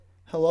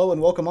Hello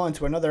and welcome on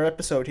to another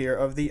episode here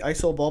of the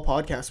ISO Ball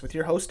Podcast with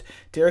your host,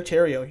 Derek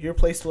Terrio, your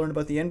place to learn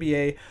about the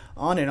NBA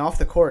on and off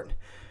the court.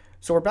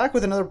 So we're back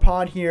with another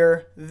pod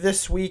here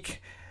this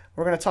week.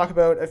 We're going to talk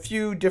about a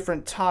few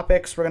different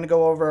topics. We're going to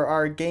go over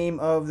our game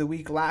of the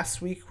week last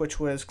week, which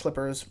was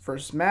Clippers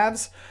versus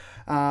Mavs.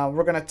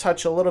 We're going to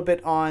touch a little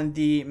bit on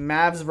the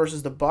Mavs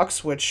versus the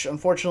Bucks, which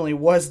unfortunately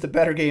was the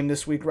better game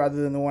this week rather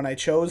than the one I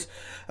chose,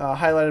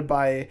 highlighted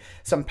by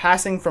some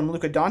passing from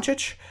Luka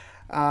Doncic.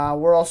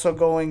 We're also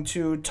going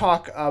to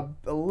talk a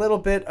little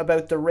bit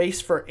about the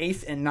race for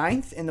 8th and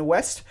 9th in the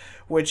West,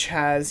 which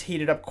has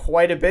heated up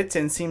quite a bit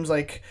and seems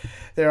like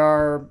there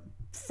are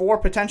 4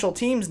 potential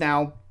teams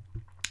now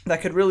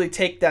that could really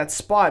take that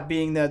spot,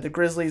 being the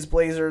Grizzlies,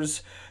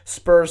 Blazers,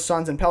 Spurs,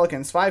 Suns, and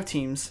Pelicans. 5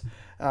 teams,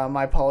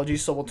 my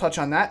apologies, so we'll touch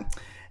on that.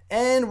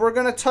 And we're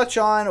going to touch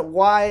on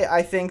why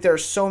I think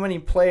there's so many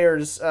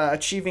players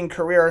achieving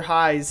career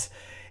highs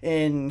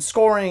in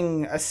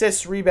scoring,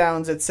 assists,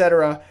 rebounds,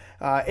 etc.,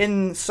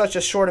 in such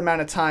a short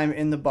amount of time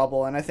in the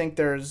bubble, and I think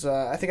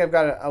I've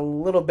got a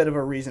little bit of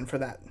a reason for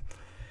that.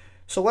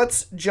 So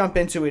let's jump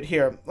into it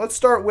here. Let's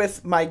start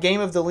with my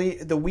game of the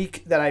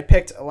week that I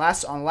picked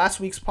on last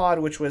week's pod,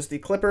 which was the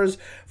Clippers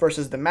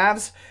versus the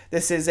Mavs.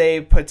 This is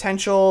a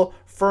potential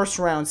first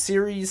round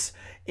series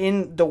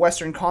in the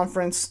Western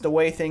Conference, the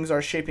way things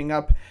are shaping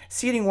up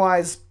seeding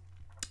wise.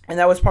 And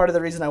that was part of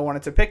the reason I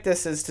wanted to pick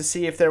this, is to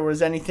see if there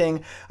was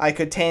anything I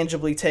could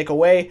tangibly take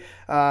away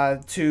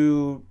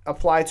to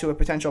apply to a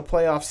potential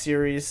playoff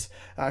series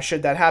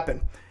should that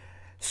happen.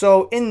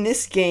 So in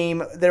this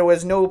game, there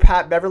was no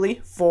Pat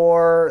Beverly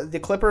for the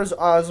Clippers,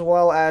 as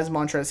well as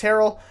Montrezl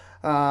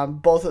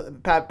Harrell.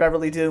 Both Pat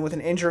Beverly dealing with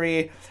an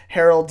injury,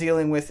 Harrell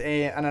dealing with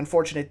an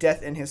unfortunate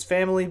death in his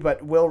family,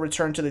 but will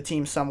return to the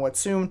team somewhat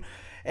soon.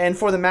 And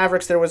for the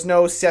Mavericks, there was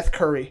no Seth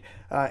Curry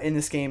in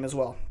this game as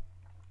well.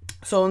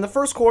 So in the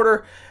first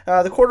quarter,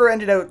 the quarter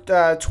ended out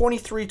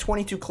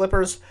 23-22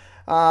 Clippers.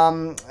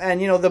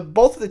 And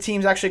both of the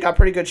teams actually got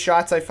pretty good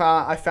shots. I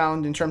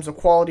found in terms of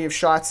quality of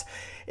shots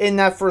in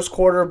that first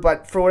quarter,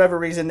 but for whatever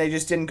reason they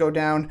just didn't go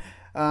down.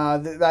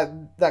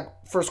 That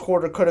first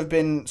quarter could have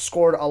been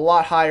scored a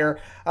lot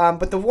higher.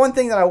 But the one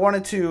thing that I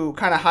wanted to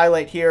kind of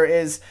highlight here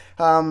is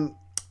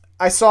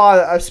I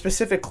saw a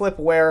specific clip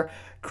where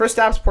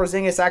Kristaps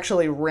Porzingis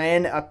actually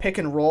ran a pick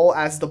and roll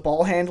as the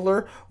ball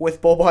handler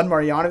with Boban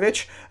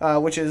Marjanovic,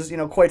 which is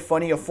quite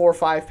funny, a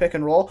 4-5 pick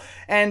and roll.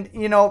 And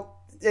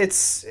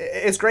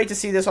it's great to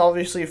see this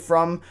obviously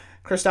from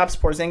Kristaps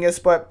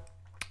Porzingis, but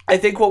I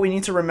think what we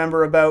need to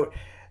remember about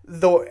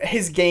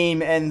his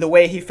game and the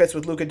way he fits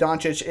with Luka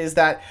Doncic is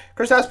that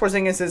Kristaps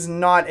Porzingis is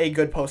not a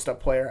good post-up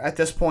player at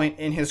this point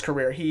in his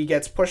career. He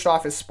gets pushed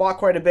off his spot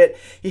quite a bit.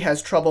 He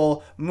has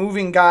trouble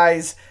moving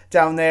guys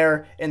down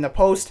there in the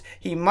post.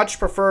 He much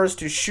prefers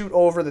to shoot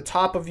over the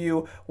top of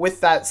you with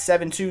that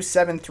 7'2",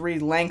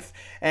 7'3" length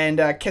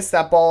and kiss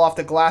that ball off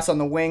the glass on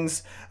the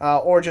wings,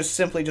 or just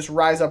simply just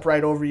rise up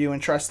right over you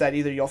and trust that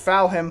either you'll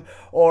foul him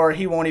or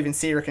he won't even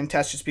see or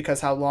contest just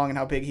because how long and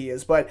how big he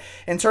is. But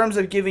in terms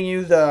of giving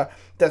you the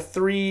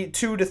 2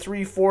 to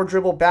 3, 4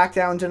 dribble back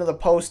downs into the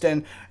post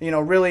and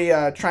really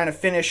trying to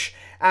finish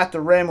at the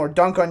rim or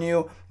dunk on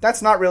you,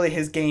 that's not really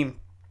his game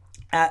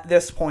at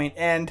this point.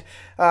 And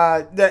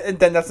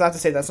then that's not to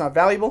say that's not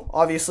valuable.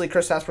 Obviously,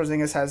 Kristaps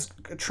Porzingis has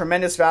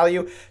tremendous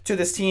value to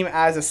this team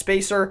as a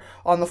spacer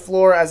on the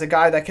floor, as a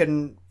guy that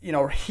can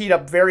heat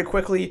up very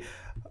quickly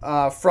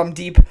from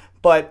deep.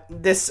 But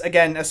this,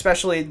 again,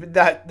 especially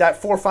that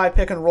 4-5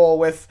 pick and roll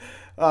with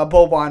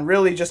Boban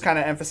really just kind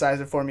of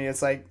emphasized it for me.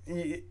 It's like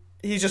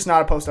he's just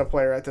not a post-up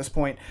player at this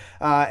point,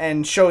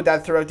 and showed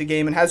that throughout the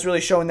game and has really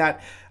shown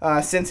that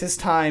since his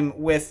time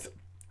with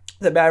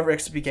the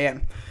Mavericks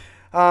began.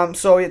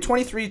 So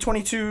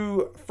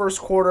 23-22 first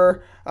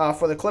quarter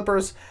for the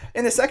Clippers.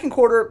 In the second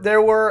quarter,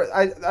 there were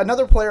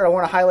another player I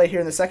want to highlight here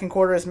in the second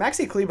quarter is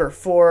Maxi Kleber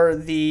for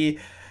the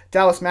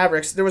Dallas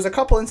Mavericks. There was a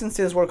couple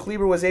instances where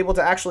Kleber was able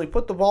to actually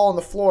put the ball on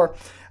the floor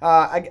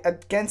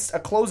against a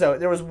closeout.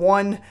 There was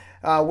one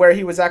where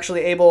he was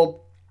actually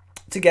able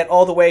to get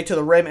all the way to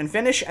the rim and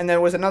finish, and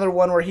there was another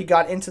one where he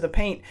got into the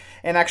paint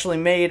and actually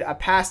made a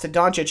pass to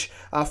Doncic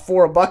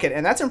for a bucket,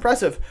 and that's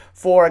impressive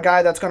for a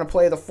guy that's going to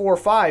play the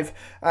 4-5.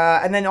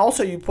 And then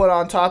also you put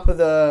on top of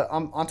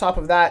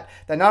that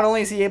not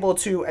only is he able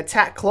to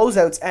attack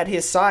closeouts at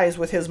his size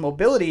with his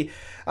mobility,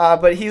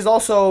 but he's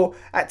also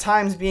at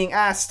times being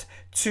asked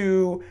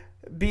to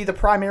be the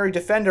primary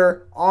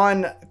defender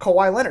on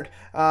Kawhi Leonard,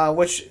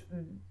 which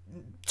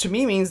to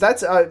me means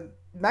that's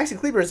Maxi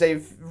Kleber is a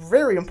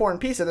very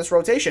important piece of this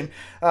rotation,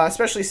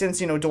 especially since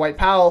Dwight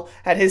Powell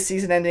had his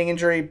season-ending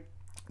injury.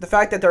 The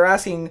fact that they're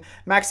asking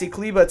Maxi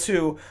Kleber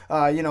to,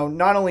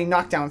 not only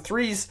knock down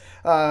threes,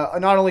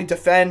 not only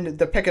defend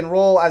the pick and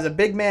roll as a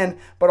big man,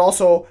 but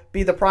also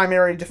be the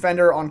primary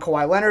defender on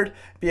Kawhi Leonard,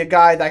 be a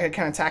guy that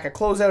can attack a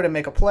closeout and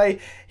make a play.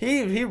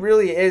 He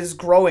really is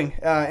growing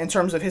in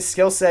terms of his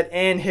skill set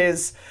and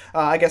his,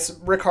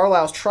 Rick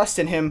Carlisle's trust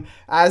in him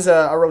as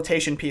a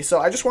rotation piece. So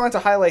I just wanted to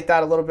highlight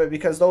that a little bit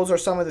because those are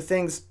some of the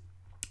things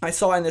I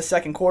saw in this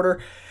second quarter.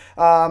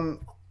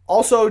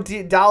 Also,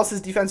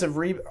 Dallas's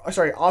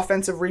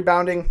offensive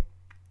rebounding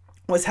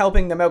was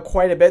helping them out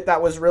quite a bit.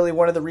 That was really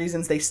one of the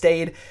reasons they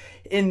stayed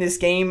in this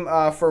game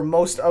for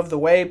most of the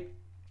way.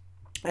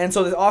 And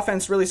so the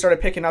offense really started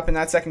picking up in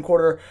that second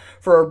quarter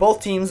for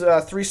both teams.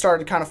 Three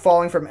started kind of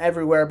falling from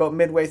everywhere about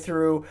midway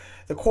through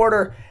the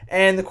quarter,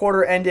 and the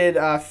quarter ended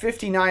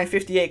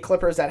 59-58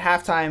 Clippers at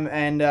halftime,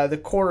 and the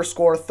quarter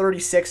score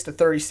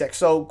 36-36.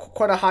 So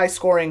quite a high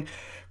scoring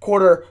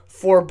quarter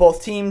for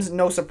both teams.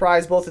 No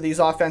surprise, both of these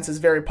offenses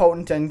very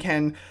potent and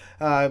can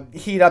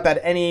heat up at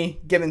any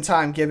given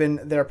time given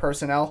their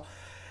personnel.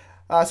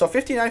 So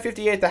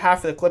 59-58 the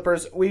half for the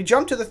Clippers. We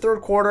jump to the third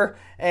quarter,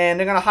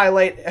 and I'm going to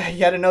highlight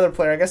yet another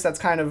player. I guess that's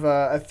kind of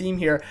a theme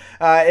here,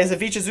 is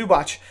Ivica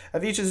Zubac.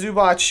 Ivica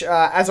Zubac,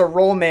 as a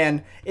roll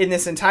man in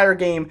this entire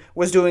game,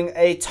 was doing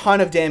a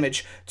ton of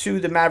damage to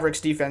the Mavericks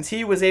defense.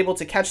 He was able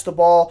to catch the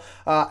ball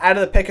out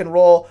of the pick and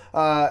roll,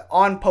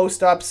 on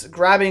post-ups,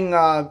 grabbing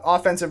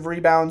offensive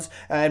rebounds,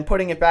 and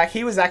putting it back.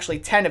 He was actually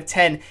 10 of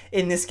 10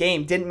 in this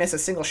game. Didn't miss a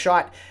single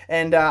shot,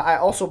 and I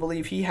also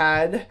believe he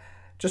had...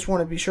 Just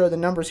want to be sure of the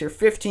numbers here.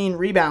 15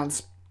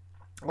 rebounds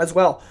as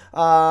well.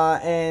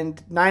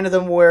 And 9 of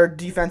them were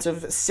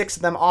defensive, 6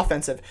 of them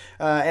offensive,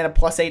 and a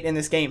 +8 in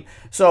this game.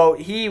 So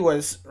he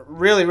was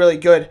really, really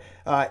good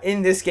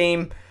in this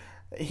game.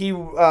 He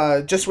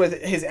just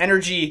with his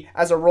energy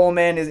as a roll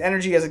man, his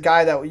energy as a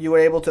guy that you were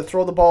able to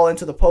throw the ball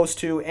into the post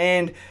to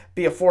and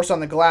be a force on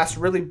the glass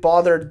really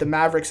bothered the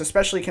Mavericks,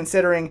 especially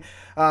considering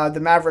the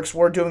Mavericks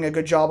were doing a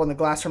good job on the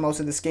glass for most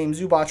of this game.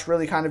 Zubac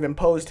really kind of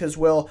imposed his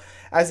will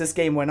as this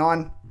game went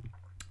on.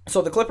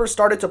 So the Clippers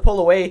started to pull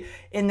away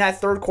in that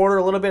third quarter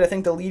a little bit. I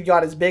think the lead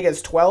got as big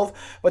as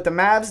 12, but the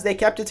Mavs, they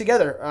kept it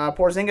together.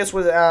 Porzingis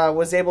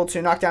was able to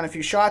knock down a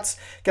few shots,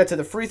 get to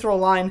the free throw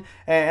line,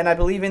 and I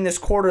believe in this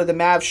quarter the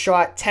Mavs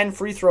shot 10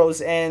 free throws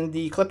and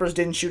the Clippers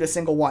didn't shoot a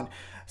single one.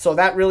 So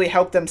that really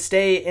helped them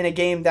stay in a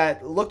game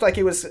that looked like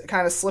it was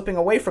kind of slipping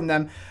away from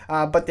them,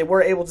 but they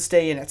were able to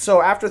stay in it.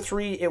 So after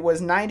 3, it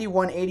was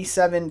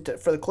 91-87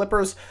 for the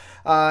Clippers,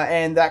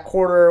 and that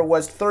quarter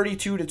was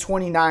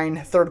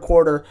 32-29 third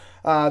quarter.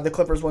 The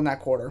Clippers won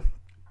that quarter.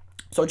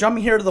 So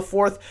jumping here to the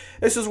fourth,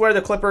 this is where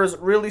the Clippers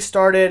really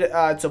started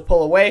to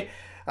pull away.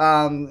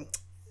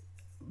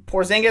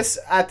 Porzingis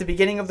at the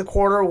beginning of the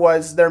quarter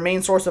was their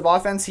main source of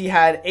offense. He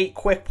had 8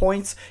 quick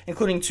points,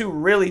 including 2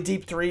 really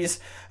deep threes.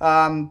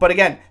 But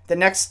again, the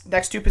next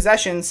 2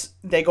 possessions,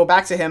 they go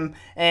back to him,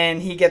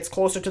 and he gets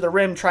closer to the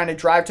rim, trying to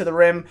drive to the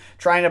rim,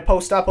 trying to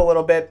post up a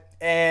little bit,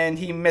 and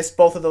he missed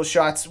both of those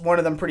shots, one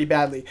of them pretty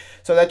badly.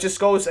 So that just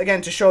goes,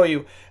 again, to show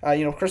you,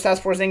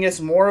 Kristaps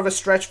Porzingis, more of a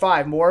stretch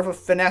 5, more of a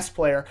finesse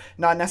player,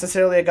 not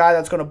necessarily a guy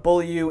that's going to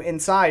bully you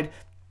inside.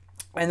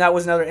 And that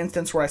was another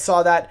instance where I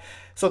saw that.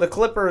 So the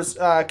Clippers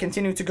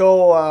continue to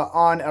go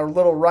on a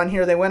little run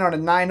here. They went on a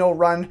 9-0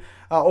 run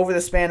over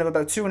the span of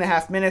about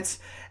 2.5 minutes,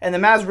 and the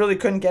Mavs really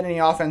couldn't get any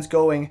offense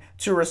going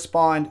to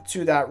respond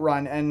to that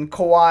run. And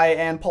Kawhi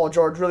and Paul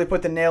George really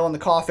put the nail in the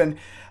coffin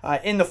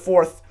in the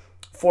fourth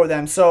for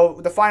them. So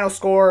the final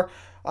score,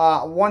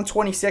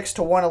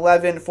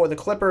 126-111 for the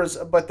Clippers,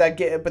 but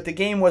the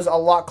game was a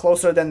lot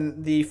closer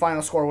than the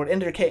final score would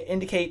indicate,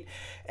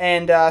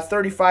 and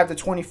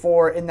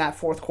 35-24 in that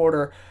fourth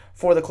quarter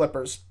for the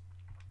Clippers.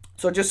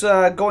 So just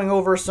going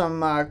over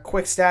some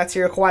quick stats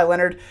here. Kawhi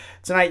Leonard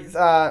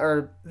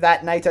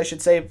that night, I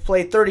should say,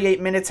 played 38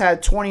 minutes,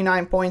 had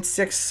 29 points,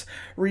 6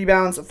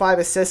 rebounds, 5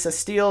 assists, a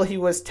steal. He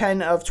was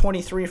 10 of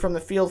 23 from the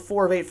field,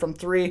 4 of 8 from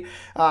 3,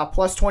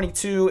 plus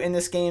 22 in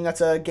this game.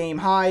 That's a game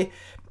high.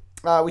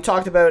 We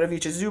talked about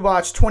Ivica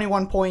Zubac,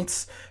 21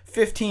 points,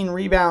 15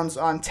 rebounds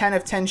on 10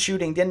 of 10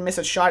 shooting. Didn't miss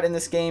a shot in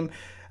this game.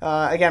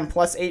 Again,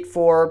 plus 8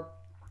 for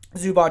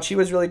Zubac. He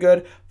was really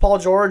good. Paul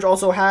George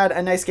also had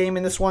a nice game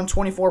in this one,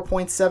 24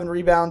 points, 7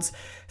 rebounds,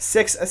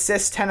 6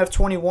 assists, 10 of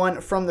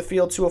 21 from the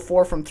field, 2 of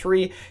 4 from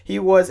 3. He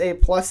was a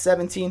plus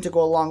 17 to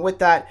go along with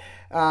that.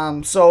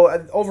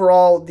 So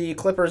overall, the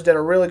Clippers did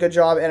a really good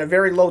job, and a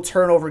very low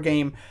turnover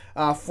game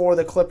for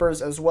the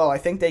Clippers as well. I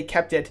think they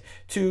kept it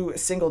to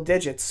single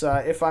digits,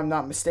 if I'm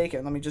not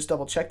mistaken. Let me just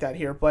double check that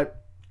here. But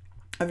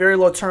a very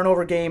low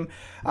turnover game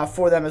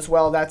for them as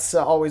well. That's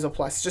always a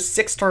plus. Just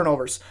 6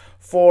 turnovers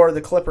for the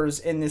Clippers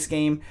in this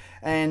game.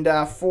 And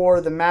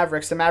for the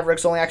Mavericks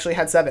only actually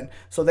had 7.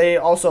 So they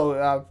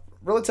also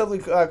relatively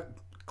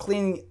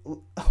cleaned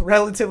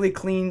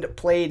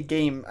played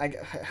game.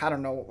 I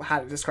don't know how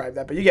to describe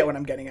that, but you get what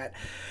I'm getting at.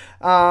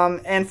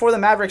 And for the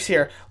Mavericks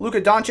here,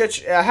 Luka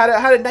Doncic had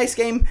a nice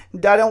game.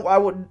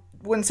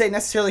 Wouldn't say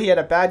necessarily he had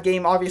a bad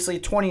game. Obviously,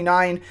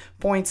 29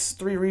 points,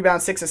 3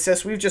 rebounds, 6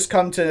 assists. We've just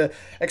come to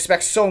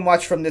expect so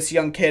much from this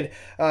young kid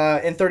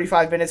in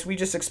 35 minutes. We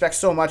just expect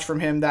so much from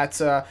him that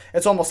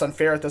it's almost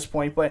unfair at this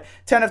point. But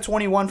 10 of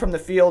 21 from the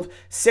field,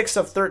 6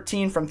 of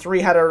 13 from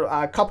 3. Had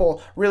a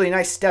couple really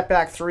nice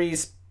step-back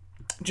threes.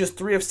 Just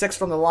 3 of 6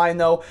 from the line,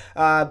 though.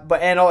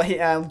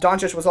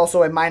 Doncic was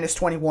also a minus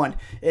 21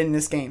 in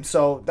this game.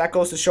 So that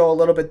goes to show a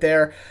little bit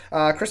there.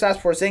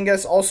 Kristaps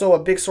Porzingis, also a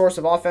big source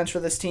of offense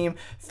for this team.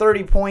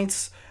 30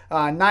 points,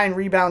 9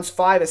 rebounds,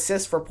 5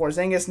 assists for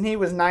Porzingis, and he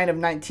was 9 of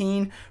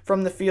 19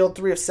 from the field,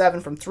 3 of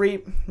 7 from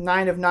 3,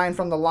 9 of 9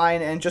 from the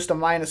line, and just a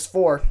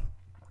 -4.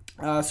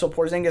 So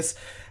Porzingis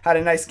had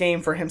a nice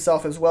game for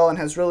himself as well, and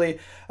has really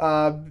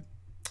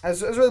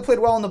played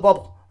well in the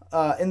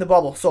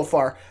bubble. So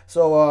far,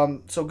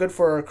 so good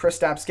for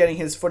Kristaps getting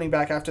his footing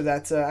back after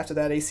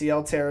that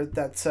ACL tear.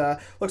 That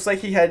looks like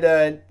he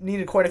had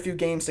needed quite a few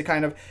games to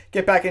kind of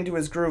get back into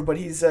his groove, but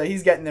he's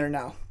getting there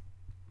now.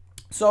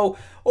 So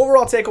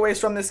overall takeaways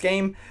from this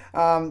game,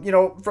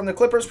 from the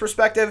Clippers'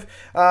 perspective,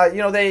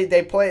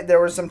 they played. There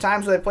were some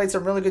times where they played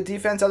some really good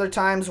defense. Other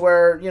times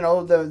where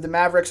the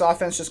Mavericks'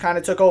 offense just kind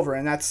of took over,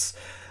 and that's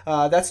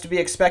to be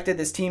expected.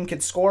 This team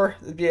can score.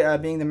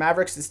 Being the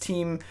Mavericks, this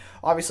team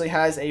obviously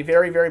has a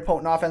very, very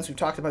potent offense. We've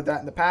talked about that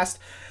in the past.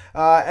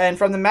 And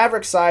from the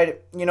Mavericks side,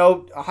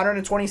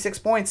 126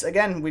 points.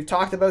 Again, we've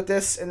talked about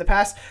this in the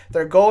past.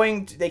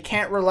 They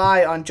can't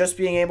rely on just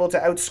being able to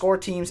outscore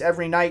teams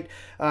every night.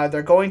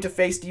 They're going to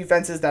face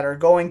defenses that are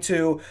going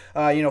to,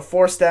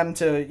 force them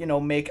to,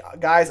 make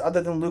guys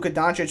other than Luka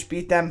Doncic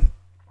beat them.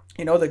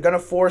 They're going to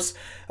force,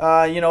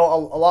 a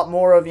lot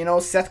more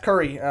of, Seth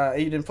Curry.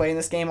 He didn't play in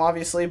this game,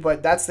 obviously,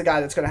 but that's the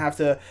guy that's going to have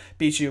to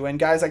beat you. And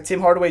guys like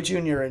Tim Hardaway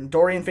Jr. and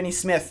Dorian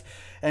Finney-Smith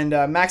and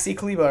Maxi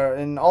Kleber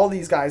and all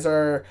these guys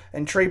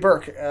and Trey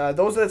Burke.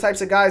 Those are the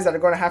types of guys that are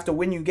going to have to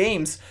win you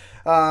games.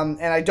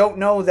 And I don't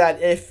know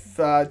that if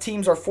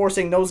teams are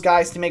forcing those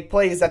guys to make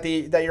plays that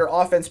your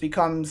offense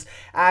becomes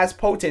as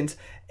potent.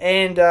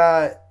 And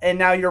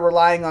now you're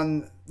relying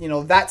on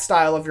that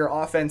style of your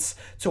offense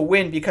to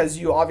win, because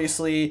you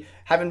obviously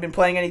haven't been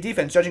playing any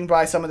defense, judging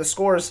by some of the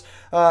scores,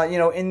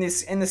 in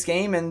this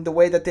game and the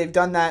way that they've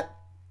done that,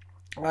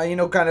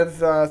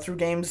 through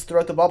games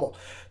throughout the bubble.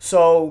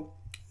 So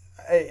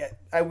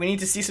we need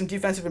to see some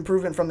defensive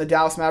improvement from the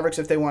Dallas Mavericks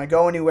if they want to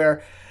go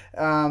anywhere.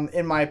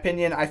 In my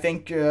opinion, I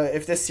think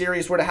if this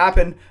series were to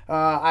happen,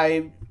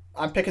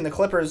 I'm picking the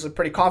Clippers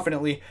pretty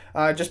confidently,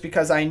 just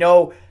because I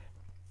know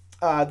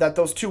that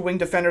those two wing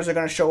defenders are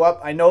going to show up.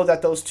 I know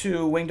that those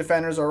two wing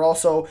defenders are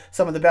also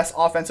some of the best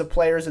offensive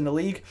players in the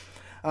league.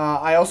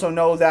 I also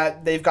know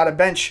that they've got a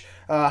bench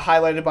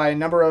highlighted by a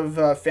number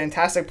of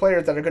fantastic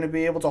players that are going to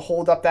be able to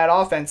hold up that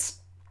offense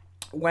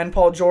when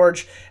Paul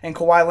George and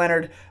Kawhi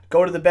Leonard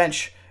go to the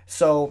bench.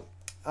 So,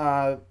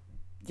 that's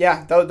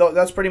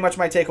pretty much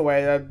my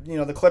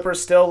takeaway. The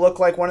Clippers still look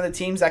like one of the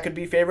teams that could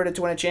be favored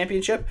to win a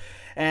championship.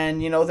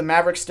 And, the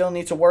Mavericks still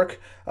need to work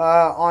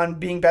on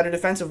being better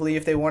defensively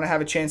if they want to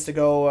have a chance to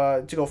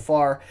go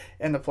far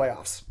in the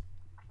playoffs.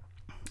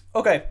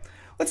 Okay,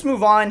 let's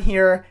move on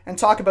here and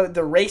talk about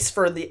the race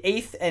for the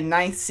 8th and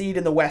 9th seed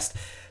in the West.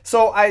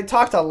 So I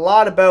talked a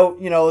lot about,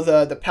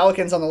 the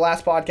Pelicans on the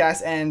last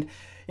podcast, and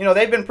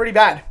they've been pretty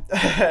bad,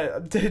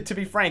 to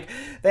be frank.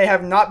 They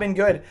have not been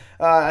good.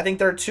 I think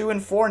they're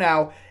 2-4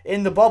 now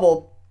in the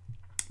bubble.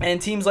 And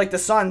teams like the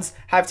Suns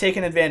have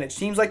taken advantage.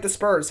 Teams like the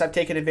Spurs have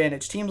taken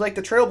advantage. Teams like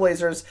the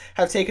Trailblazers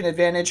have taken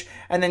advantage.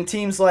 And then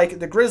teams like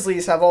the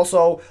Grizzlies have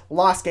also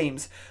lost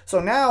games. So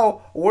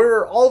now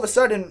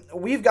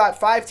we've got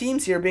 5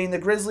 teams here, being the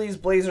Grizzlies,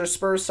 Blazers,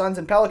 Spurs, Suns,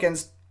 and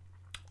Pelicans,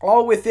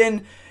 all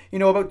within,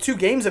 about 2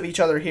 games of each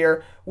other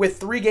here with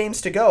 3 games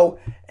to go.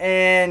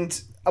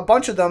 And a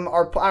bunch of them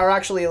are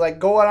actually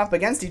going up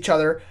against each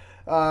other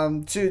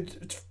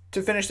to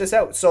finish this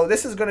out. So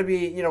this is going to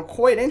be,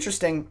 quite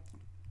interesting,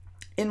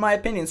 in my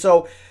opinion.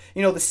 So,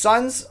 the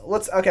Suns,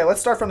 let's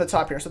start from the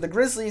top here. So the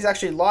Grizzlies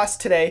actually lost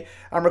today.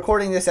 I'm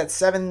recording this at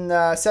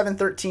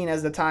 7:13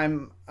 as the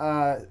time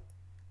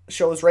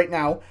shows right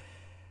now.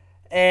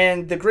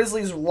 And the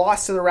Grizzlies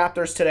lost to the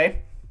Raptors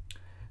today.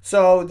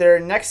 So their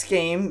next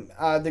game,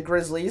 the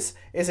Grizzlies,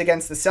 is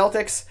against the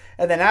Celtics.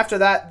 And then after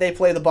that, they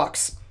play the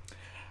Bucks.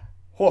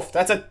 Oof,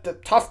 that's a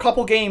tough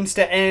couple games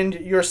to end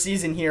your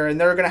season here. And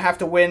they're going to have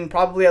to win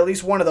probably at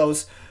least one of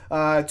those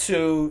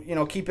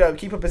to keep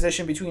a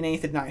position between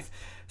 8th and 9th.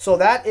 So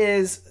that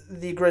is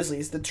the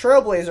Grizzlies. The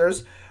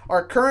Trailblazers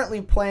are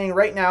currently playing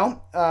right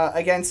now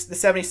against the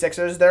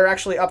 76ers. They're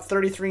actually up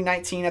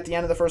 33-19 at the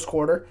end of the first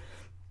quarter.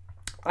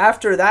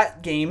 After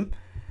that game,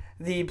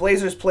 the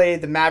Blazers play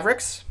the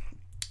Mavericks,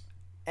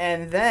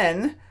 and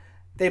then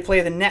they play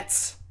the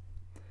Nets.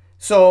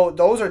 So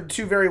those are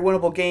 2 very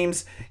winnable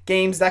games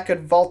that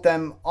could vault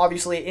them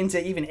obviously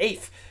into even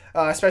 8th.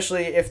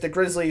 Especially if the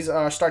Grizzlies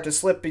start to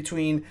slip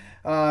between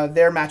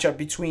their matchup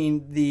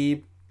between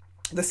the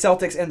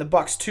Celtics and the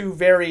Bucks. 2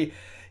 very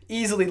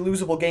easily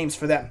losable games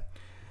for them.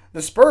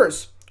 The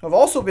Spurs have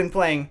also been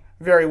playing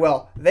very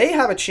well. They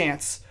have a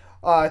chance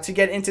to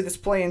get into this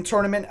play-in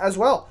tournament as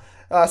well.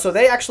 So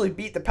they actually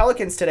beat the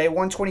Pelicans today,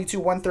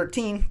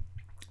 122-113.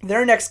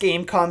 Their next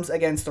game comes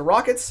against the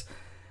Rockets.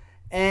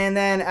 And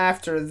then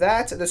after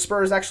that, the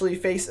Spurs actually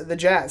face the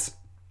Jazz.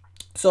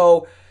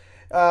 So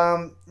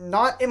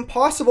not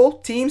impossible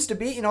teams to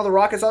beat. The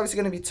Rockets obviously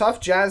going to be tough,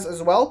 Jazz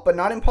as well, but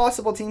not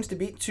impossible teams to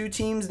beat. 2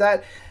 teams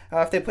that,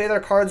 if they play their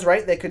cards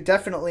right, they could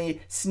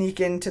definitely sneak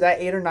into that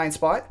 8 or 9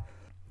 spot.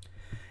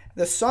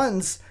 The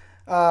Suns,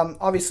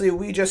 obviously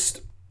we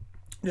just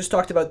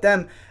talked about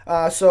them.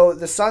 So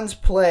the Suns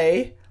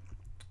play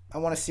I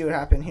want to see what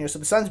happened here. So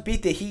the Suns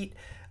beat the Heat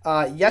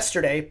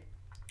yesterday,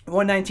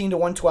 119 to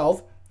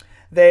 112.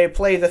 They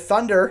play the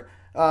Thunder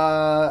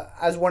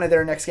as one of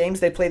their next games.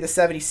 They play the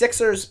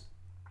 76ers,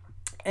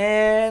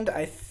 and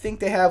I think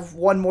they have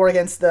one more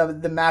against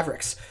the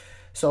Mavericks.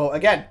 So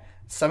again,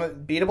 some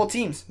beatable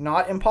teams.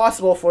 Not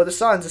impossible for the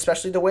Suns,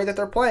 especially the way that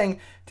they're playing,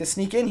 to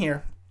sneak in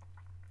here.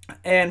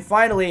 And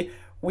finally,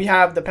 we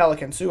have the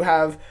Pelicans, who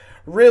have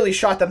really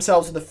shot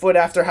themselves in the foot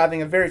after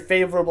having a very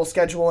favorable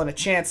schedule and a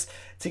chance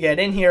to get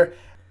in here.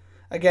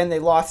 Again, they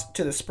lost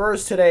to the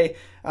Spurs today,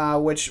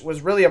 which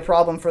was really a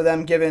problem for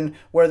them given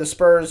where the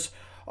Spurs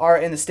are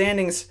in the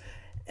standings.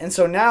 And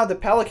so now the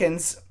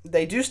Pelicans,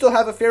 they do still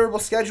have a favorable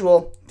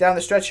schedule down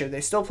the stretch here.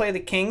 They still play the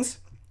Kings,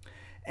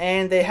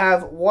 and they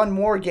have one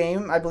more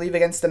game, I believe,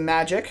 against the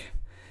Magic.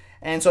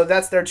 And so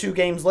that's their 2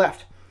 games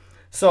left.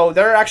 So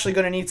they're actually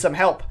going to need some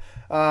help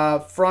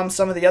from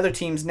some of the other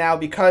teams now,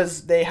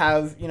 because they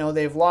have,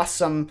 they've lost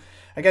some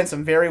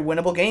very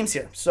winnable games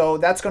here. So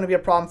that's going to be a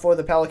problem for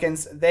the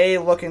Pelicans. They're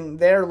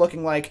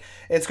looking like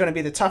it's going to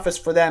be the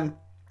toughest for them,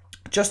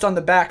 just on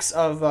the backs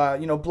of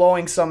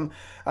blowing some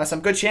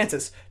good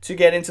chances to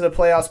get into the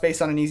playoffs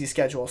based on an easy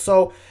schedule.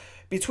 So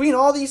between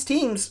all these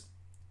teams,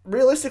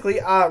 realistically,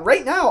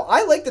 right now,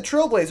 I like the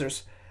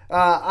Trailblazers.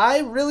 I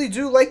really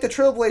do like the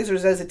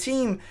Trailblazers as a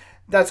team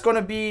that's going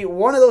to be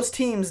one of those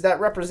teams that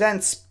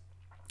represents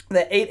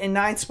the 8 and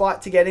 9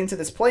 spot to get into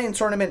this play-in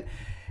tournament.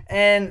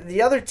 And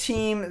the other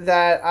team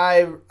that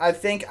I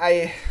think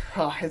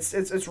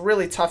it's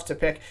really tough to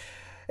pick.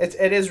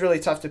 It is really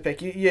tough to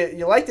pick.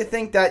 You like to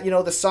think that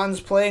the Suns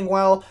playing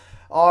well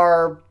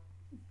are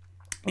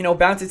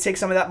bound to take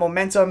some of that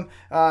momentum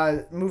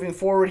moving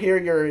forward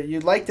here.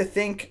 You'd like to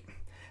think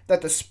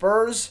that the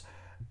Spurs,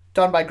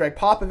 done by Greg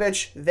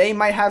Popovich, they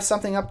might have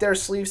something up their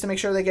sleeves to make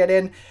sure they get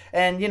in.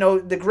 And,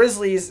 the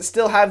Grizzlies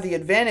still have the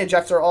advantage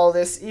after all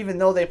this, even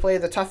though they play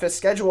the toughest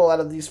schedule out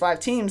of these 5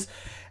 teams.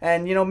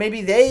 And,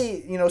 maybe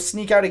they,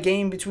 sneak out a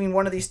game between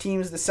one of these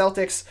teams, the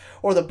Celtics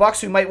or the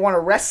Bucks, who might want to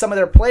rest some of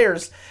their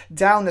players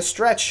down the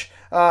stretch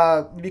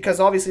because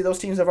obviously those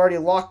teams have already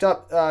locked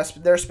up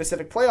their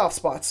specific playoff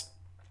spots.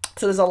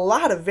 So there's a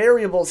lot of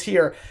variables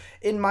here,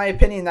 in my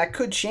opinion, that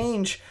could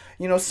change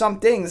some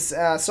things.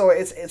 So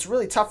it's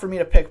really tough for me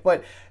to pick,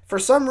 but for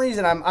some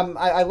reason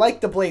I like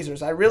the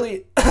Blazers. I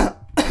really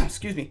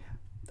excuse me.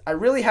 I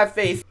really have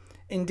faith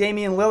in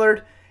Damian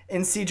Lillard,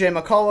 in CJ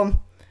McCollum,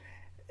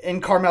 in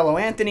Carmelo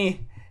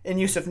Anthony, in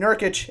Yusuf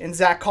Nurkic, in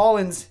Zach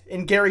Collins,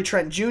 in Gary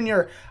Trent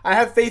Jr. I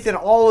have faith in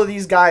all of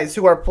these guys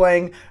who are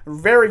playing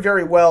very,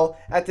 very well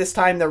at this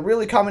time. They're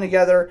really coming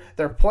together.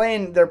 They're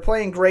playing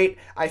great.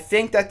 I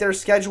think that their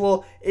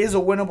schedule is a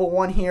winnable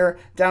one here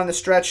down the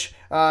stretch.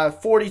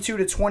 42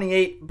 to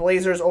 28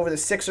 Blazers over the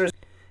Sixers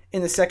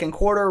in the second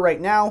quarter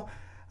right now.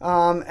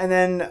 And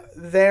then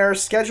their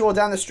schedule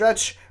down the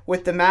stretch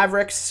with the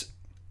Mavericks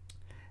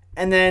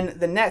and then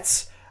the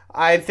Nets.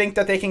 I think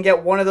that they can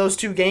get one of those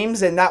 2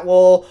 games, and that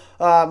will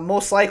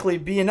most likely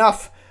be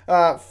enough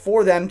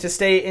for them to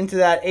stay into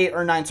that 8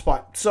 or 9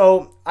 spot.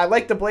 So I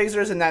like the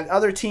Blazers, and that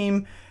other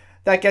team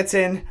that gets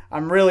in,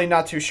 I'm really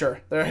not too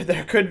sure.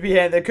 There could be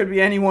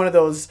any one of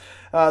those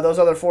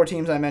other 4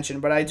 teams I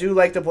mentioned, but I do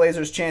like the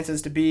Blazers'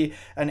 chances to be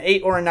an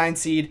 8 or a 9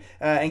 seed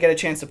and get a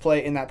chance to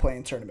play in that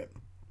play-in tournament.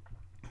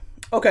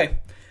 Okay,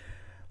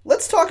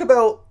 let's talk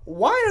about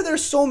why are there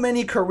so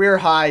many career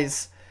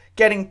highs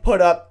getting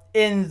put up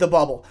in the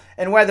bubble,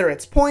 and whether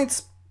it's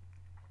points,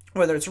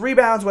 whether it's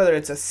rebounds, whether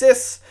it's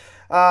assists,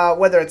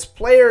 whether it's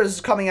players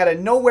coming out of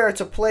nowhere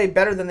to play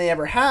better than they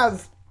ever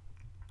have.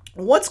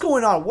 What's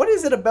going on? What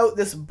is it about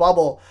this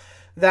bubble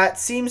that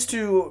seems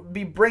to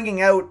be bringing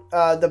out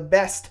the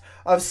best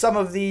of some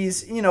of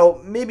these,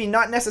 maybe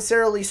not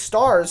necessarily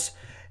stars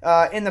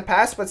in the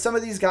past, but some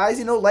of these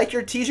guys, like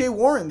your TJ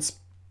Warrens,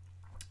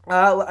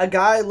 a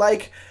guy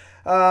like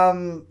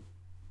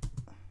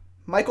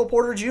Michael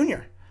Porter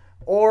Jr.,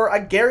 or a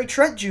Gary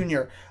Trent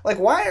Jr. Like,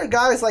 why are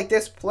guys like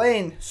this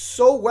playing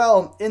so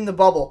well in the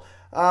bubble?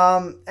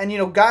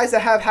 And guys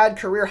that have had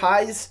career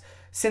highs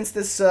since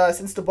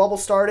the bubble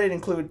started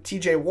include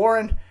T.J.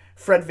 Warren,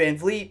 Fred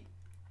VanVleet,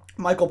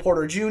 Michael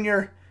Porter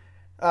Jr.,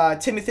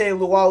 Timothy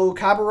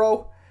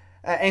Luwawu-Cabarrot,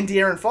 and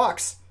De'Aaron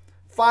Fox.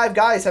 5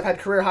 guys have had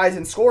career highs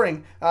in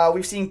scoring.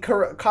 We've seen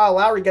Kyle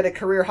Lowry get a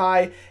career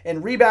high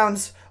in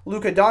rebounds.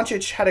 Luka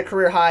Doncic had a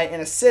career high in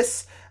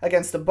assists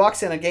against the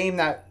Bucks in a game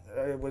that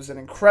it was an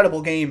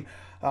incredible game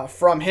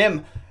from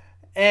him,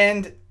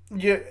 it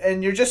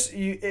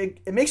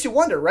makes you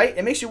wonder, right?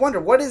 It makes you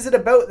wonder, what is it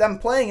about them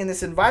playing in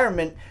this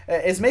environment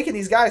is making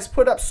these guys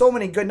put up so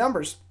many good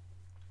numbers?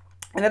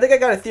 And I think I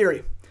got a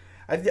theory.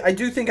 I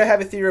do think I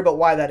have a theory about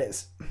why that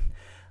is.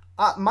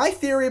 My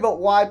theory about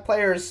why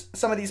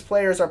some of these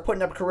players are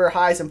putting up career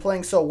highs and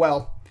playing so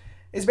well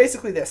is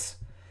basically this: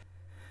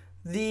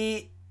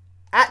 the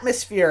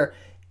atmosphere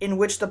in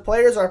which the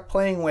players are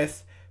playing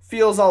with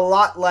feels a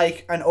lot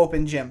like an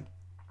open gym.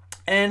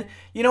 And,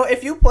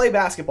 if you play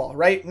basketball,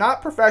 right,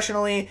 not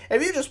professionally,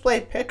 if you just play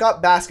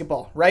pickup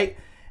basketball, right,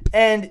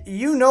 and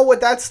you know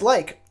what that's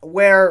like,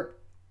 where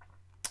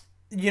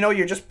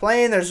you're just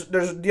playing. There's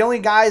the only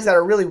guys that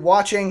are really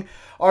watching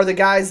are the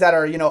guys that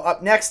are,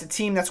 up next, the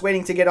team that's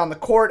waiting to get on the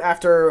court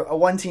after a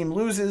one team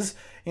loses.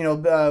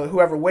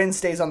 Whoever wins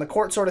stays on the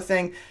court, sort of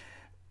thing.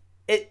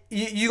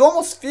 You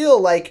almost feel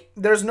like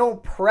there's no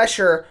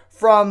pressure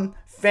from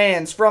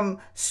fans, from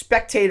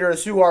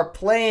spectators who are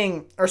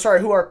paying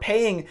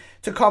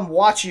to come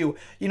watch you.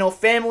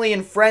 Family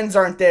and friends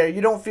aren't there.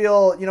 You don't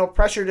feel,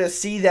 pressure to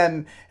see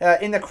them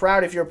in the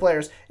crowd if you're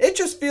players. It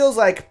just feels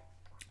like,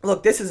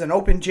 look, this is an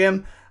open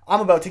gym.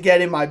 I'm about to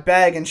get in my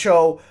bag and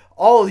show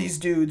all of these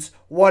dudes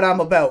what I'm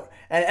about.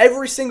 And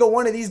every single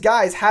one of these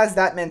guys has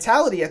that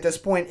mentality at this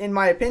point, in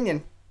my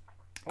opinion.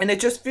 And it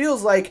just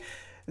feels like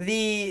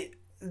the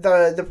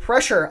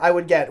pressure I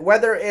would get,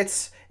 whether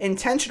it's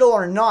intentional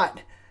or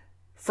not,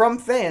 from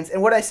fans.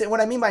 And what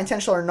I mean by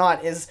intentional or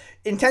not is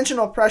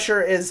intentional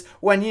pressure is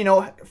when,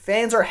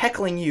 fans are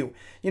heckling you.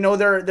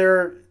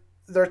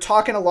 They're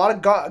talking a lot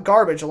of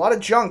garbage, a lot of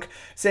junk,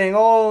 saying,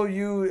 "Oh,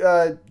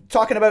 you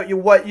talking about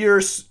what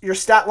your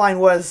stat line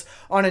was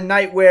on a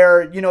night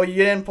where, you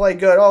didn't play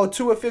good. Oh,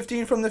 2 of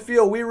 15 from the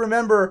field. We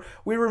remember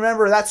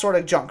that sort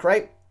of junk,"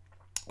 right?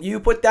 You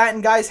put that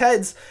in guys'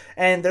 heads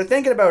and they're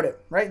thinking about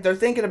it, right? They're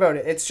thinking about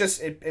it. It's just,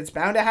 it's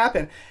bound to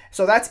happen.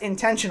 So that's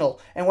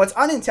intentional. And what's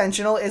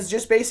unintentional is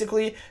just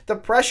basically the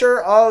pressure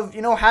of,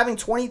 having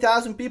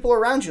 20,000 people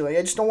around you. Like,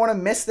 I just don't want to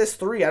miss this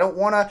three. I don't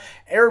want to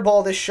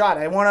airball this shot.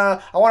 I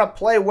want to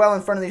play well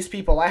in front of these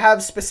people. I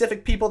have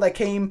specific people that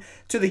came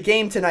to the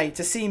game tonight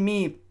to see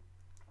me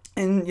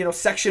in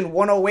section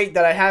 108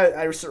 that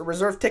I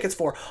reserved tickets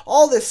for.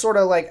 All this sort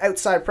of like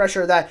outside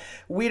pressure that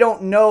we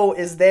don't know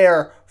is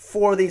there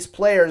for these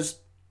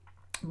players,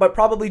 but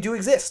probably do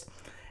exist.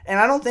 And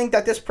I don't think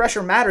that this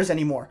pressure matters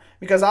anymore,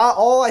 because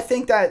all I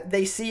think that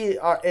they see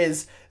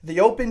is the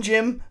open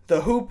gym,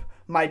 the hoop,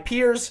 my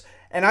peers,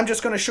 and I'm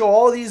just going to show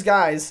all these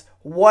guys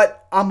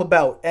what I'm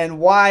about and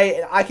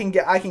why I can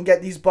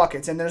get these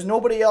buckets. And there's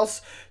nobody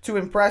else to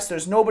impress.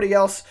 There's nobody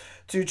else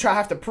to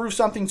have to prove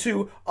something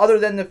to, other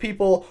than the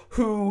people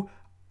who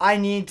I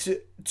need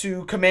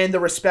to command the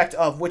respect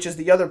of, which is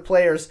the other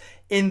players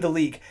in the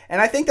league.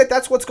 And I think that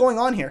that's what's going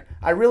on here.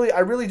 I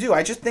really do.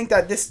 I just think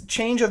that this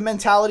change of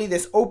mentality,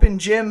 this open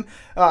gym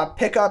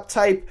pickup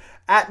type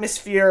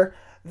atmosphere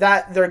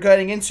that they're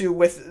getting into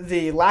with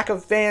the lack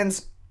of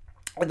fans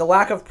and the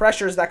lack of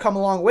pressures that come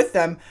along with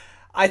them,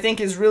 I think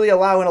is really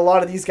allowing a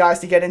lot of these guys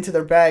to get into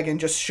their bag and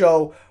just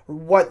show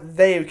what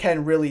they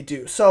can really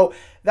do. So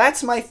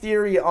that's my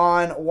theory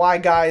on why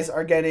guys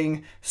are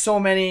getting so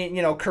many,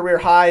 career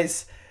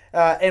highs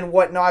and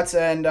whatnots.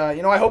 And,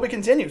 I hope it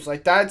continues.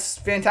 Like, that's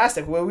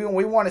fantastic. We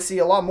want to see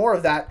a lot more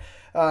of that.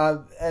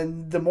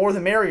 And the more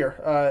the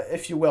merrier,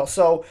 if you will.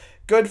 So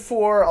good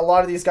for a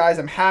lot of these guys.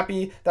 I'm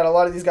happy that a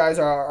lot of these guys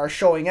are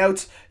showing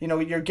out.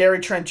 Your Gary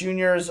Trent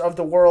Jr.'s of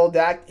the world,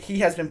 that he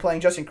has been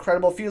playing just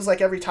incredible. Feels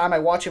like every time I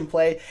watch him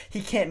play,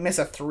 he can't miss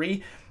a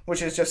three,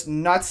 which is just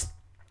nuts.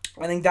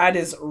 I think that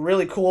is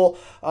really cool.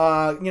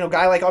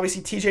 Guy like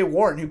obviously TJ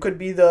Warren, who could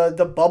be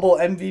the bubble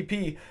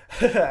MVP,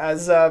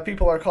 as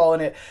people are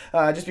calling it,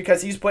 just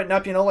because he's putting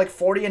up, like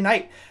 40 a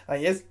night.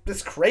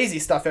 It's crazy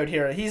stuff out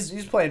here.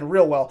 He's playing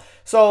real well.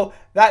 So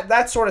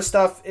that sort of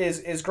stuff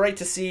is great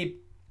to see.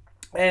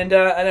 And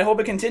I hope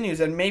it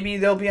continues, and maybe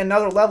there'll be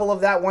another level of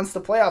that once the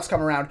playoffs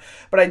come around.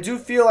 But I do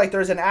feel like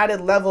there's an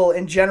added level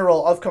in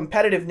general of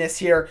competitiveness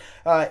here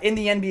in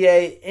the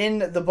NBA,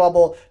 in the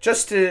bubble,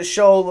 just to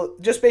show,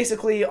 just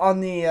basically on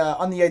the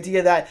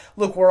idea that,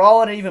 look, we're all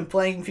on an even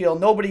playing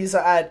field. Nobody's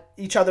at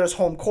each other's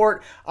home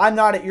court. I'm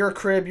not at your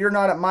crib. You're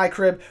not at my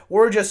crib.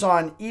 We're just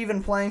on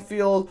even playing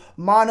field,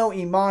 mano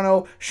y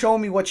mano. Show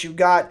me what you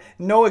got.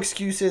 No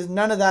excuses.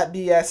 None of that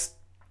BS.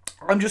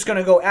 I'm just going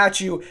to go at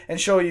you and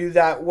show you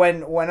that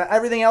when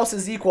everything else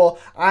is equal,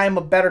 I'm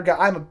a better guy.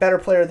 I'm a better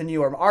player than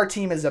you. Or our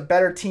team is a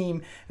better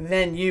team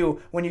than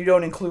you, when you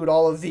don't include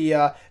all of the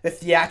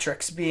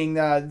theatrics, being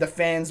the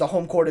fans, the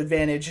home court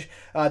advantage,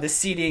 the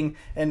seating,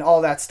 and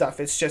all that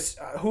stuff. It's just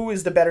who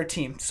is the better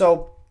team.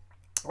 So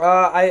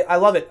I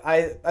love it.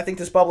 I think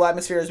this bubble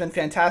atmosphere has been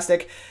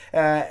fantastic,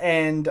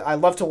 and I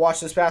love to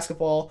watch this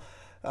basketball.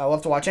 I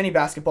love to watch any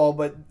basketball,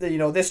 but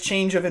this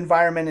change of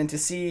environment, and to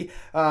see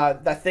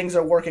that things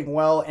are working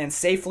well and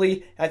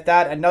safely at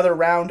that. Another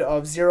round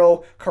of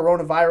zero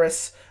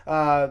coronavirus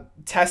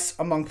tests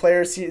among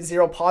players,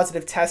 zero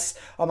positive tests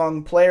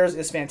among players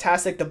is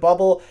fantastic. The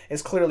bubble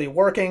is clearly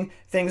working.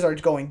 Things are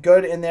going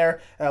good in there.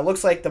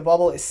 Looks like the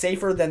bubble is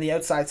safer than the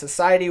outside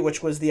society,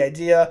 which was the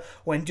idea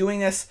when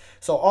doing this.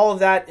 So all of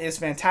that is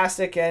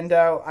fantastic, and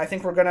I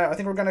think we're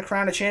gonna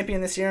crown a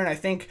champion this year, and I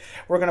think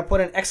we're gonna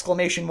put an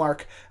exclamation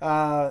mark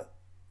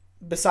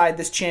beside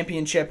this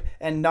championship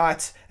and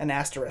not an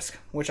asterisk,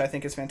 which I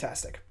think is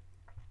fantastic.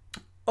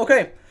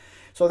 Okay.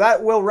 So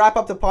that will wrap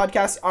up the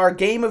podcast. Our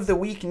game of the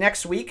week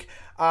next week,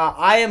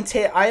 I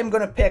am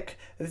going to pick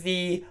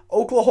the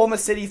Oklahoma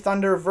City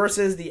Thunder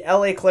versus the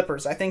LA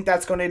Clippers. I think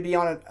that's going to be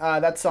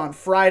on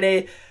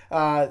Friday,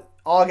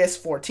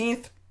 August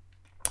 14th.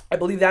 I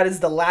believe that is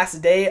the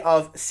last day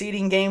of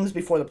seeding games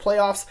before the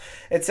playoffs.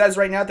 It says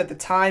right now that the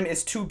time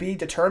is to be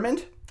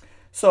determined.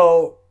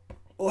 So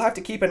we'll have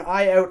to keep an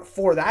eye out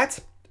for that.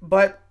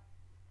 But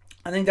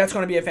I think that's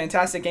going to be a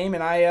fantastic game,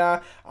 and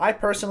I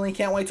personally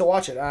can't wait to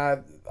watch it.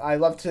 I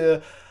love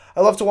to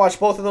watch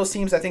both of those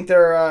teams. I think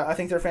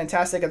they're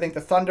fantastic. I think the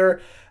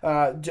Thunder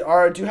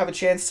do have a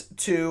chance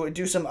to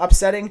do some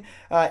upsetting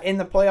in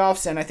the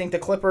playoffs, and I think the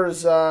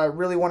Clippers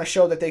really want to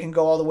show that they can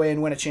go all the way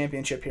and win a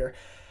championship here.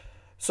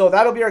 So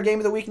that'll be our game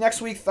of the week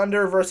next week: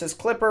 Thunder versus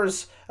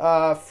Clippers,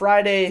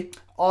 Friday,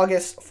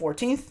 August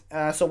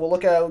 14th. So we'll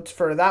look out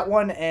for that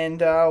one,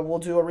 and we'll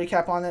do a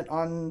recap on it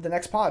on the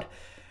next pod.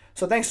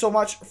 So thanks so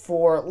much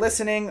for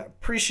listening.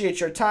 Appreciate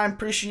your time.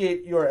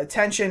 Appreciate your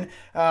attention.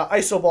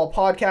 Isoball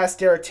Podcast,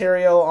 Derek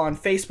Terrio on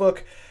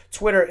Facebook,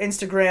 Twitter,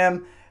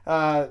 Instagram,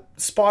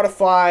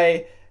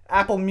 Spotify,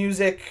 Apple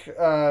Music,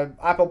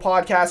 Apple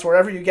Podcasts,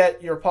 wherever you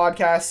get your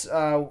podcasts,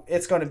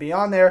 it's going to be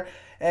on there.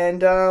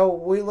 And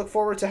we look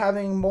forward to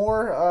having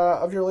more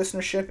of your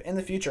listenership in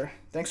the future.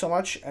 Thanks so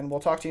much, and we'll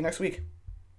talk to you next week.